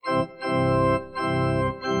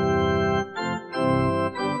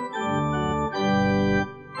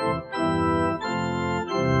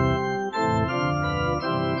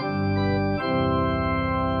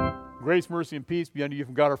Grace, mercy, and peace be unto you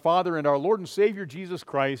from God our Father and our Lord and Savior Jesus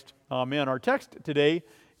Christ. Amen. Our text today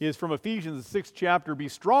is from Ephesians, the 6th chapter. Be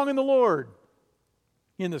strong in the Lord,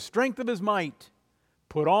 in the strength of His might.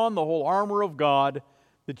 Put on the whole armor of God,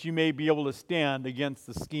 that you may be able to stand against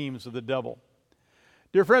the schemes of the devil.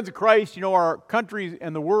 Dear friends of Christ, you know our country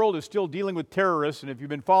and the world is still dealing with terrorists, and if you've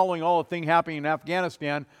been following all the things happening in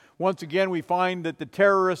Afghanistan, once again we find that the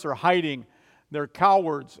terrorists are hiding. They're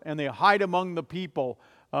cowards, and they hide among the people.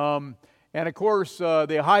 And of course,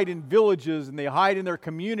 they hide in villages, and they hide in their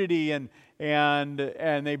community, and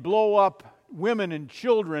they blow up women and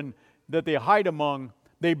children that they hide among.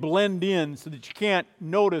 They blend in so that you can't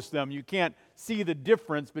notice them. You can't see the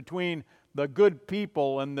difference between the good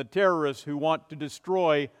people and the terrorists who want to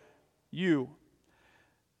destroy you.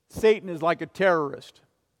 Satan is like a terrorist.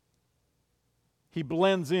 He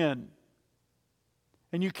blends in.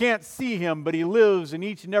 And you can't see him, but he lives in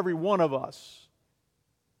each and every one of us.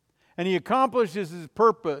 And he accomplishes his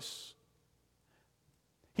purpose.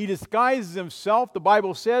 He disguises himself. The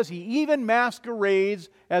Bible says he even masquerades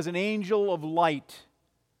as an angel of light.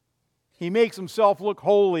 He makes himself look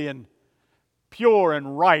holy and pure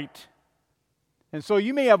and right. And so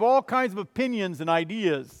you may have all kinds of opinions and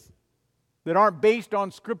ideas that aren't based on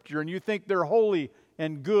Scripture, and you think they're holy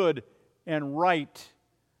and good and right.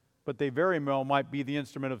 But they very well might be the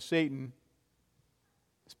instrument of Satan,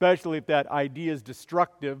 especially if that idea is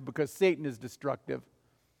destructive, because Satan is destructive.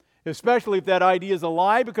 Especially if that idea is a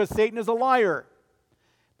lie, because Satan is a liar.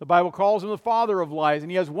 The Bible calls him the father of lies,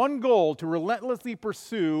 and he has one goal: to relentlessly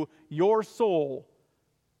pursue your soul.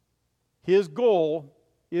 His goal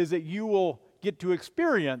is that you will get to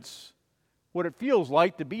experience what it feels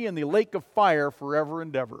like to be in the lake of fire forever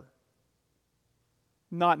and ever.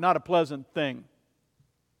 Not a pleasant thing.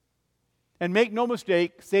 And make no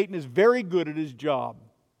mistake, Satan is very good at his job.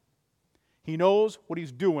 He knows what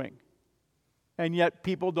he's doing, and yet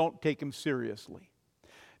people don't take him seriously.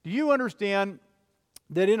 Do you understand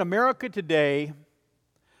that in America today,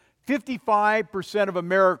 55% of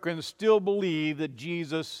Americans still believe that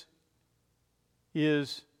Jesus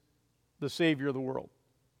is the Savior of the world?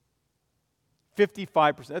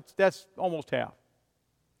 55%. That's almost half.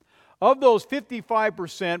 Of those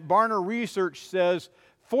 55%, Barna Research says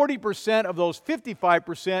 40% of those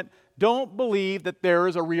 55% don't believe that there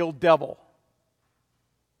is a real devil.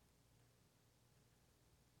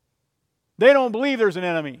 They don't believe there's an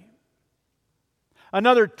enemy.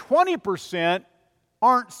 Another 20%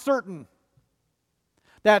 aren't certain.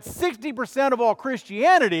 That's 60% of all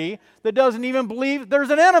Christianity that doesn't even believe there's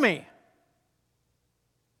an enemy.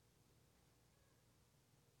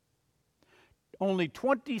 Only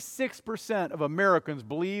 26% of Americans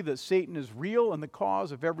believe that Satan is real and the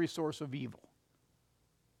cause of every source of evil.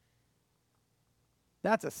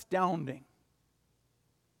 That's astounding.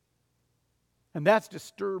 And that's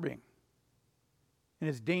disturbing. And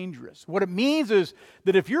it's dangerous. What it means is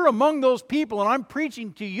that if you're among those people and I'm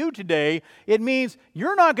preaching to you today, it means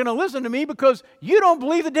you're not going to listen to me because you don't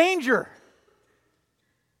believe the danger.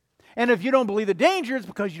 And if you don't believe the danger, it's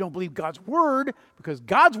because you don't believe God's Word, because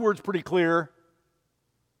God's Word's pretty clear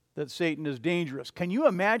that Satan is dangerous. Can you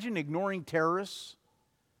imagine ignoring terrorists?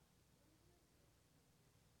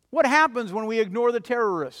 What happens when we ignore the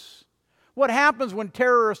terrorists? What happens when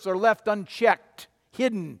terrorists are left unchecked,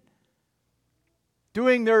 hidden,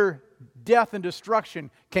 doing their death and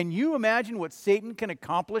destruction? Can you imagine what Satan can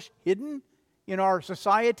accomplish hidden in our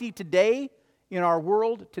society today, in our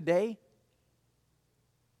world today?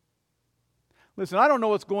 Listen, I don't know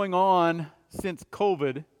what's going on since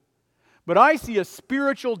COVID, but I see a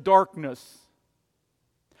spiritual darkness.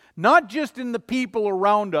 Not just in the people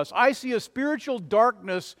around us. I see a spiritual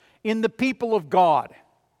darkness in the people of God.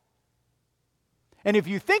 And if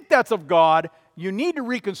you think that's of God, you need to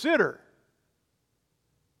reconsider.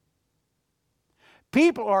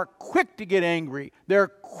 People are quick to get angry. They're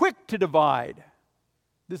quick to divide.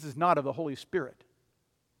 This is not of the Holy Spirit.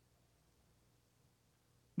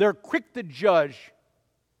 They're quick to judge.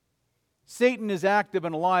 Satan is active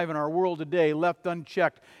and alive in our world today, left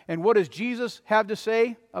unchecked. And what does Jesus have to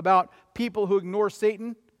say about people who ignore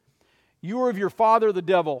Satan? You are of your father, the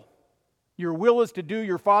devil. Your will is to do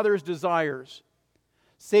your father's desires.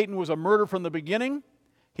 Satan was a murderer from the beginning.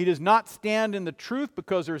 He does not stand in the truth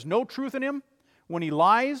because there's no truth in him. When he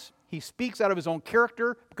lies, he speaks out of his own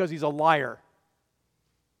character because he's a liar.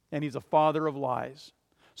 And he's a father of lies.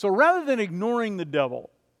 So rather than ignoring the devil,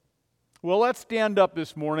 well, let's stand up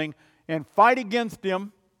this morning and fight against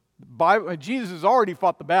him. Jesus has already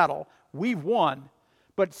fought the battle. We've won.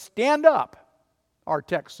 But stand up, our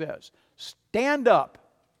text says. Stand up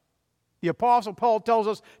The Apostle Paul tells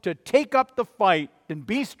us to take up the fight and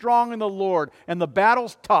be strong in the Lord, and the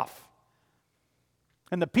battle's tough.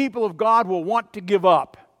 And the people of God will want to give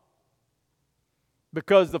up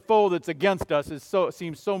because the foe that's against us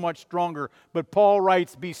seems so much stronger. But Paul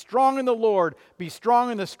writes, be strong in the Lord, be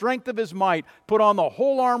strong in the strength of His might, put on the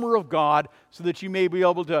whole armor of God so that you may be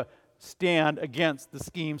able to stand against the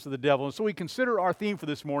schemes of the devil. And so we consider our theme for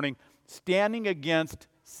this morning, standing against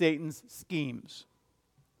Satan's schemes.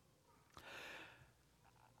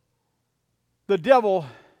 The devil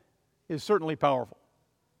is certainly powerful.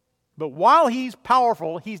 But while he's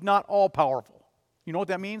powerful, he's not all powerful. You know what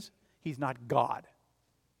that means? He's not God.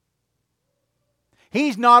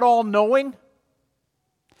 He's not all knowing.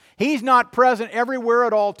 He's not present everywhere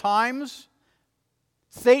at all times.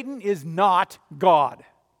 Satan is not God.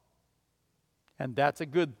 And that's a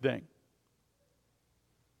good thing.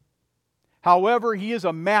 However, he is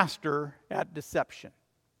a master at deception.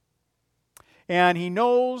 And he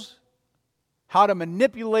knows how to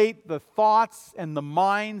manipulate the thoughts and the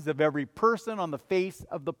minds of every person on the face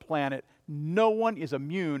of the planet. No one is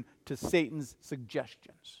immune to Satan's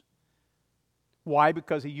suggestions. Why?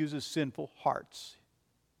 Because he uses sinful hearts.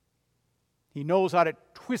 He knows how to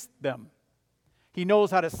twist them. He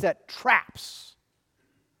knows how to set traps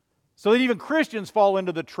so that even Christians fall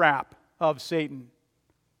into the trap of Satan.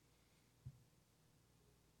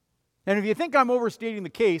 And if you think I'm overstating the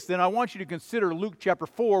case, then I want you to consider Luke chapter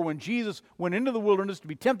 4 when Jesus went into the wilderness to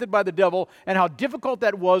be tempted by the devil and how difficult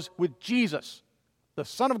that was with Jesus, the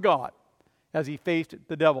Son of God, as he faced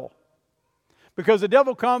the devil. Because the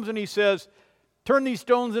devil comes and he says, turn these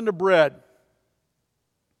stones into bread.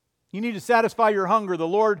 You need to satisfy your hunger. The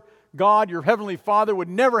Lord God, your heavenly Father, would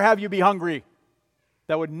never have you be hungry.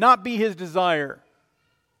 That would not be His desire.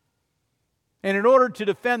 And in order to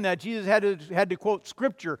defend that, Jesus had to quote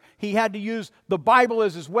Scripture. He had to use the Bible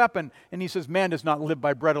as his weapon. And he says, man does not live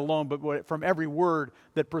by bread alone, but from every word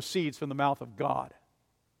that proceeds from the mouth of God.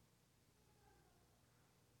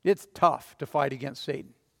 It's tough to fight against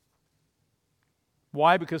Satan.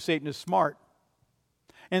 Why? Because Satan is smart.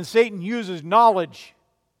 And Satan uses knowledge.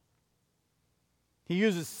 He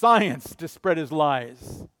uses science to spread his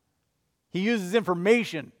lies. He uses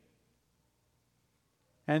information.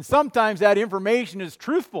 And sometimes that information is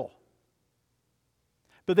truthful.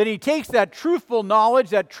 But then he takes that truthful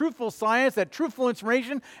knowledge, that truthful science, that truthful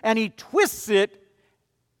information, and he twists it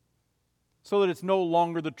so that it's no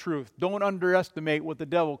longer the truth. Don't underestimate what the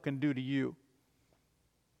devil can do to you.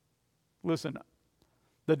 Listen,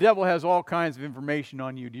 the devil has all kinds of information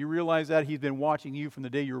on you. Do you realize that? He's been watching you from the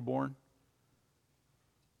day you were born.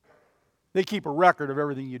 They keep a record of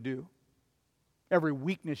everything you do, every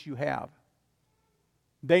weakness you have.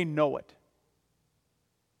 They know it.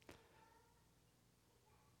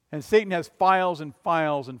 And Satan has files and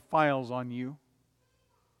files and files on you.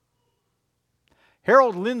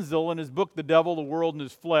 Harold Lindsell, in his book, The Devil, the World, and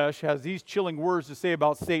His Flesh, has these chilling words to say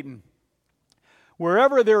about Satan.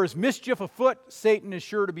 Wherever there is mischief afoot, Satan is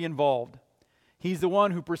sure to be involved. He's the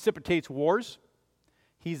one who precipitates wars.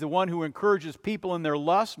 He's the one who encourages people in their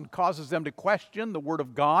lust and causes them to question the Word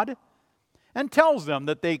of God and tells them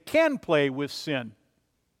that they can play with sin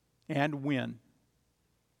and win.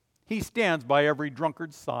 He stands by every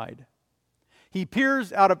drunkard's side. He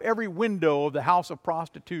peers out of every window of the house of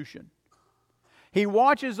prostitution. He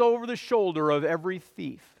watches over the shoulder of every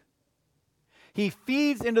thief. He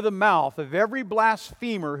feeds into the mouth of every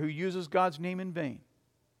blasphemer who uses God's name in vain.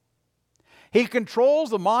 He controls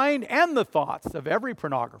the mind and the thoughts of every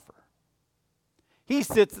pornographer. He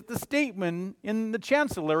sits at the statesmen in the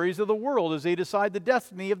chancelleries of the world as they decide the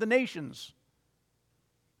destiny of the nations.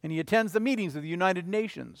 And he attends the meetings of the United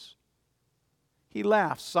Nations. He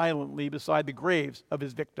laughs silently beside the graves of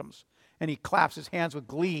his victims. And he claps his hands with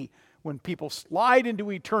glee when people slide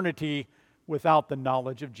into eternity without the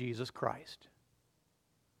knowledge of Jesus Christ.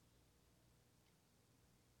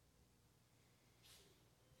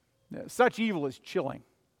 Such evil is chilling.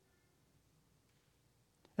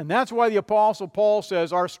 And that's why the Apostle Paul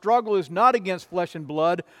says our struggle is not against flesh and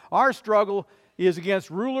blood. Our struggle is against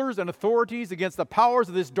rulers and authorities, against the powers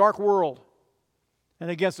of this dark world, and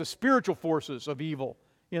against the spiritual forces of evil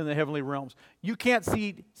in the heavenly realms. You can't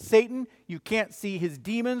see Satan, you can't see his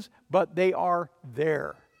demons, but they are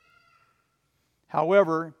there.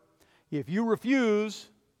 However, if you refuse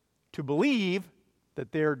to believe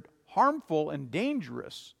that they're harmful and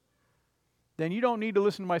dangerous, then you don't need to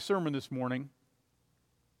listen to my sermon this morning.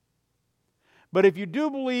 But if you do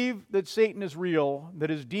believe that Satan is real, that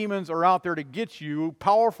his demons are out there to get you,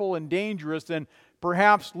 powerful and dangerous, then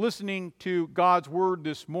perhaps listening to God's Word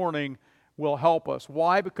this morning will help us.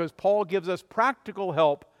 Why? Because Paul gives us practical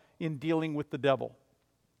help in dealing with the devil.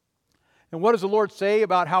 And what does the Lord say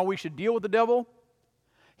about how we should deal with the devil?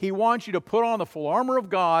 He wants you to put on the full armor of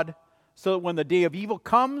God so that when the day of evil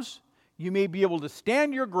comes, you may be able to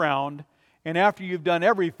stand your ground, and after you've done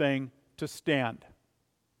everything, to stand.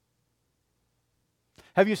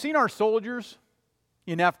 Have you seen our soldiers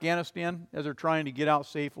in Afghanistan as they're trying to get out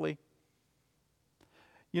safely?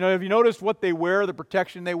 Have you noticed what they wear, the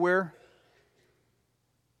protection they wear?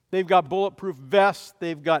 They've got bulletproof vests.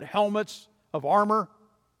 They've got helmets of armor.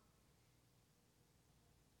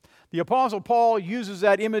 The Apostle Paul uses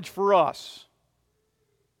that image for us.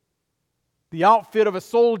 The outfit of a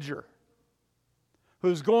soldier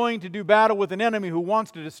who's going to do battle with an enemy who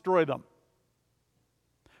wants to destroy them.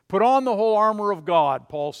 Put on the whole armor of God,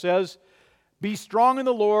 Paul says. Be strong in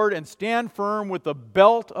the Lord and stand firm with the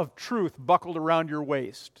belt of truth buckled around your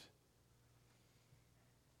waist.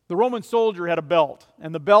 The Roman soldier had a belt,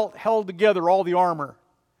 and the belt held together all the armor.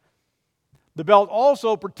 The belt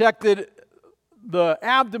also protected the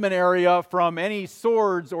abdomen area from any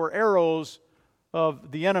swords or arrows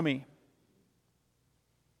of the enemy.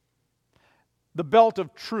 The belt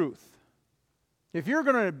of truth. If you're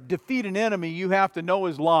going to defeat an enemy, you have to know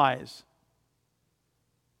his lies.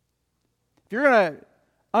 If you're going to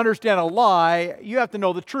understand a lie, you have to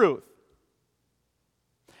know the truth.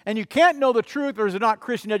 And you can't know the truth or is it not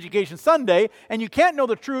Christian Education Sunday, and you can't know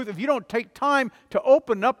the truth if you don't take time to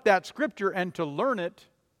open up that scripture and to learn it.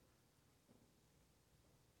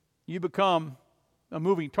 You become a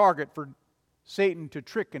moving target for Satan to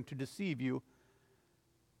trick and to deceive you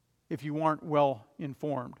if you aren't well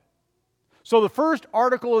informed. So the first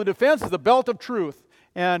article of defense is the belt of truth,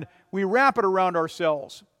 and we wrap it around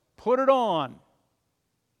ourselves. Put it on.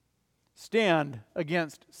 Stand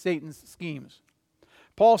against Satan's schemes.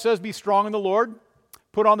 Paul says, be strong in the Lord.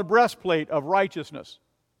 Put on the breastplate of righteousness.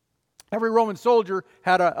 Every Roman soldier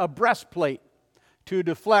had a breastplate to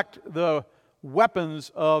deflect the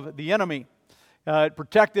weapons of the enemy. It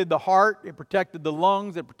protected the heart, it protected the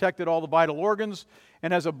lungs, it protected all the vital organs.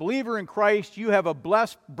 And as a believer in Christ, you have a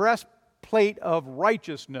breastplate of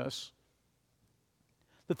righteousness.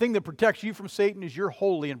 The thing that protects you from Satan is you're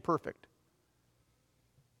holy and perfect.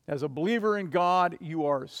 As a believer in God, you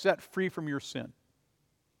are set free from your sin.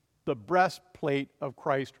 The breastplate of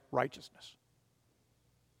Christ's righteousness.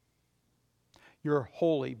 You're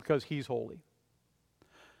holy because He's holy.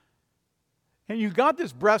 And you got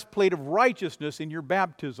this breastplate of righteousness in your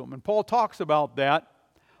baptism. And Paul talks about that.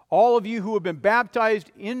 All of you who have been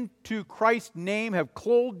baptized into Christ's name have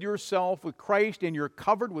clothed yourself with Christ, and you're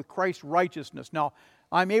covered with Christ's righteousness. Now,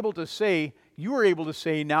 I'm able to say, you are able to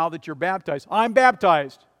say now that you're baptized, I'm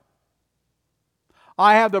baptized.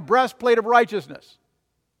 I have the breastplate of righteousness.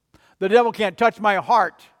 The devil can't touch my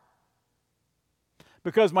heart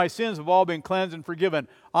because my sins have all been cleansed and forgiven.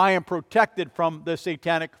 I am protected from the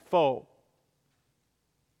satanic foe.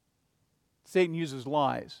 Satan uses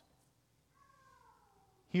lies.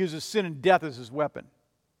 He uses sin and death as his weapon.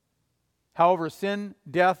 However, sin,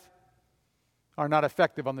 death are not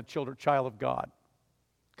effective on the child of God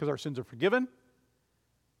because our sins are forgiven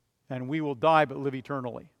and we will die but live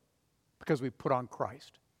eternally because we put on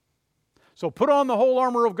Christ. So put on the whole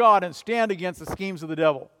armor of God and stand against the schemes of the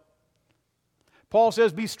devil. Paul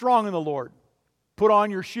says, be strong in the Lord. Put on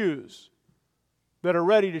your shoes that are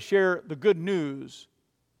ready to share the good news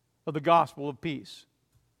of the gospel of peace.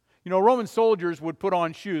 Roman soldiers would put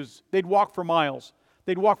on shoes. They'd walk for miles.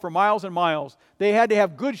 They'd walk for miles and miles. They had to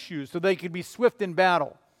have good shoes so they could be swift in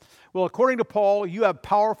battle. Well, according to Paul, you have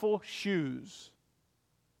powerful shoes.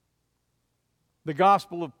 The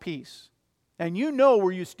gospel of peace. And you know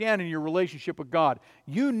where you stand in your relationship with God.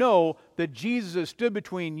 You know that Jesus has stood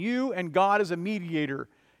between you and God as a mediator.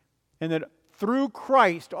 And that through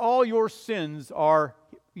Christ, all your sins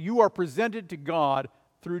you are presented to God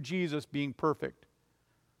through Jesus being perfect.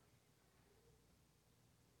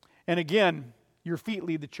 And again, your feet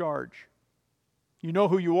lead the charge. You know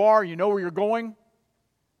who you are. You know where you're going.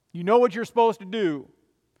 You know what you're supposed to do.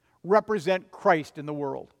 Represent Christ in the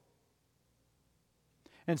world.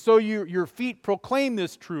 And so your feet proclaim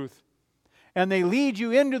this truth. And they lead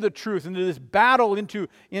you into the truth, into this battle, with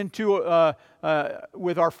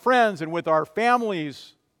our friends and with our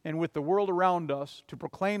families and with the world around us to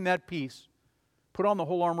proclaim that peace. Put on the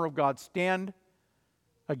whole armor of God. Stand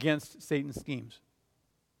against Satan's schemes.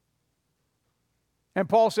 And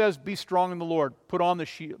Paul says, be strong in the Lord. Put on the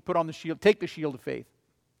shield. Take the shield of faith,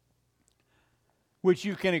 which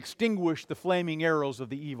you can extinguish the flaming arrows of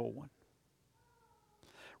the evil one.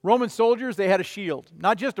 Roman soldiers, they had a shield.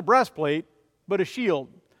 Not just a breastplate, but a shield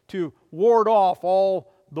to ward off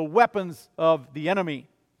all the weapons of the enemy.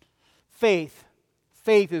 Faith,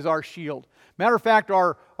 Faith is our shield. Matter of fact,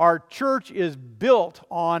 our church is built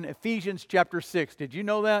on Ephesians chapter 6. Did you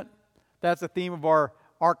know that? That's the theme of our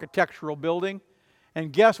architectural building.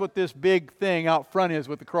 And guess what this big thing out front is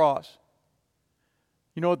with the cross?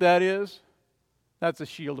 You know what that is? That's a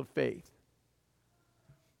shield of faith.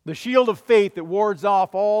 The shield of faith that wards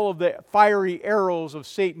off all of the fiery arrows of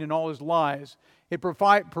Satan and all his lies. It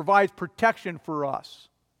provides protection for us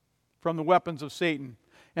from the weapons of Satan.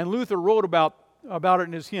 And Luther wrote about it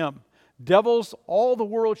in his hymn. Devils all the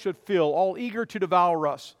world should fill, all eager to devour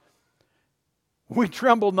us. We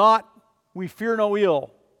tremble not, we fear no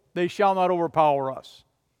ill. They shall not overpower us.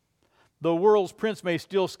 The world's prince may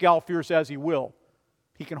still scowl fierce as he will.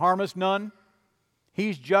 He can harm us none.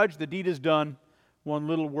 He's judged, the deed is done. One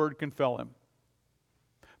little word can fell him.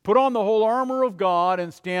 Put on the whole armor of God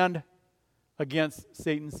and stand against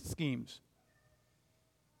Satan's schemes.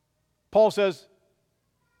 Paul says,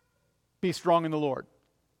 be strong in the Lord.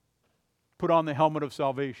 Put on the helmet of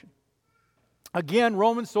salvation. Again,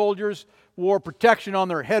 Roman soldiers wore protection on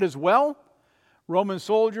their head as well. Roman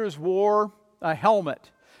soldiers wore a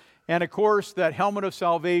helmet. And of course, that helmet of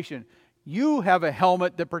salvation. You have a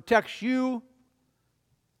helmet that protects you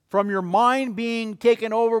from your mind being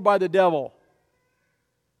taken over by the devil.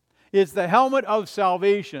 It's the helmet of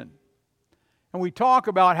salvation. And we talk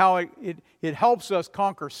about how it helps us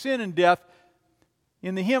conquer sin and death.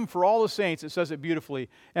 In the hymn For All the Saints, it says it beautifully.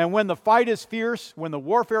 And when the fight is fierce, when the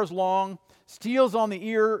warfare is long, steals on the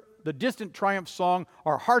ear the distant triumph song,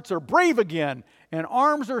 our hearts are brave again, and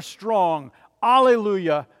arms are strong.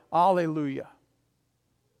 Alleluia, alleluia.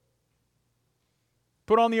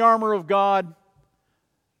 Put on the armor of God.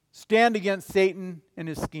 Stand against Satan and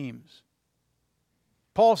his schemes.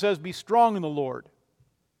 Paul says, be strong in the Lord.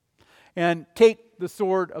 And take the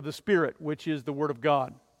sword of the Spirit, which is the Word of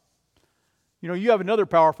God. You know, you have another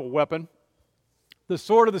powerful weapon. The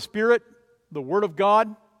sword of the Spirit, the Word of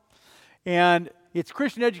God. And it's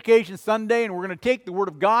Christian Education Sunday, and we're going to take the Word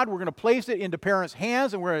of God, we're going to place it into parents'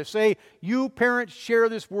 hands, and we're going to say, you parents share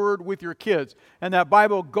this Word with your kids. And that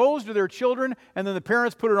Bible goes to their children, and then the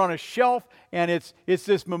parents put it on a shelf, and it's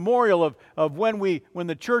this memorial of when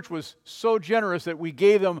the church was so generous that we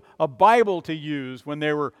gave them a Bible to use when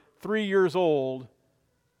they were 3 years old.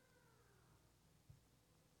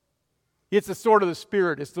 It's the sword of the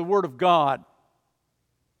Spirit. It's the Word of God.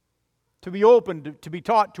 To be opened, to be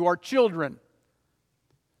taught to our children,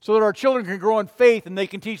 so that our children can grow in faith and they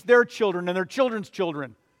can teach their children and their children's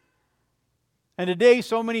children. And today,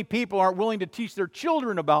 so many people aren't willing to teach their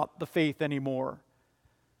children about the faith anymore.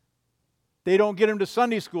 They don't get them to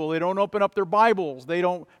Sunday school. They don't open up their Bibles. They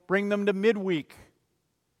don't bring them to midweek.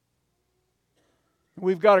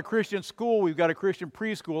 We've got a Christian school. We've got a Christian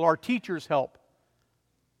preschool. Our teachers help.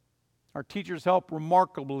 Our teachers help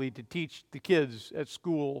remarkably to teach the kids at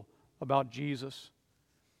school about Jesus.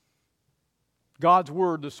 God's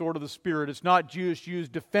Word, the sword of the Spirit, it's not just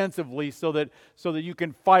used defensively so that you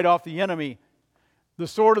can fight off the enemy. The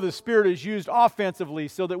sword of the Spirit is used offensively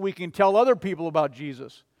so that we can tell other people about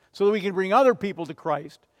Jesus, so that we can bring other people to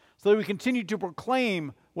Christ, so that we continue to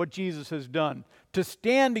proclaim what Jesus has done, to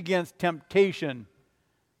stand against temptation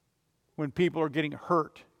when people are getting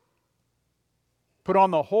hurt. Put on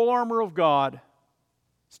the whole armor of God,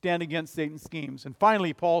 stand against Satan's schemes. And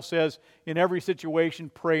finally, Paul says, in every situation,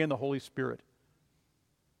 pray in the Holy Spirit.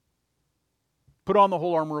 Put on the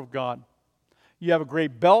whole armor of God. You have a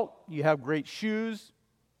great belt. You have great shoes.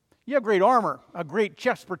 You have great armor, a great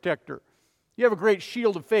chest protector. You have a great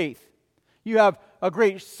shield of faith. You have a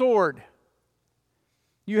great sword.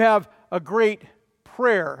 You have a great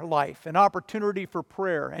prayer life, an opportunity for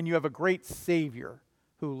prayer. And you have a great Savior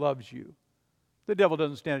who loves you. The devil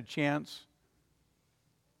doesn't stand a chance.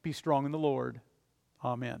 Be strong in the Lord.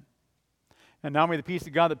 Amen. And now may the peace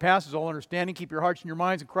of God that passes all understanding keep your hearts and your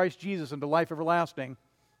minds in Christ Jesus unto life everlasting.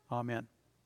 Amen.